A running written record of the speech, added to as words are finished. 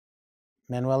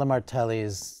Manuela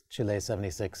Martelli's Chile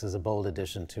 76 is a bold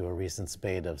addition to a recent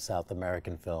spate of South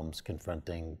American films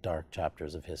confronting dark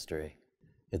chapters of history.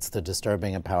 It's the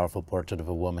disturbing and powerful portrait of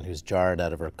a woman who's jarred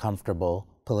out of her comfortable,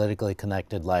 politically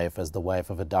connected life as the wife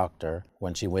of a doctor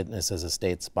when she witnesses a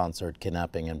state-sponsored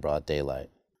kidnapping in broad daylight.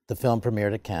 The film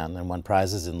premiered at Cannes and won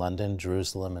prizes in London,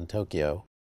 Jerusalem, and Tokyo,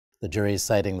 the juries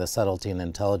citing the subtlety and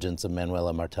intelligence of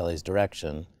Manuela Martelli's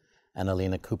direction and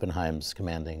Alina Kuppenheim's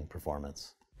commanding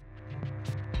performance.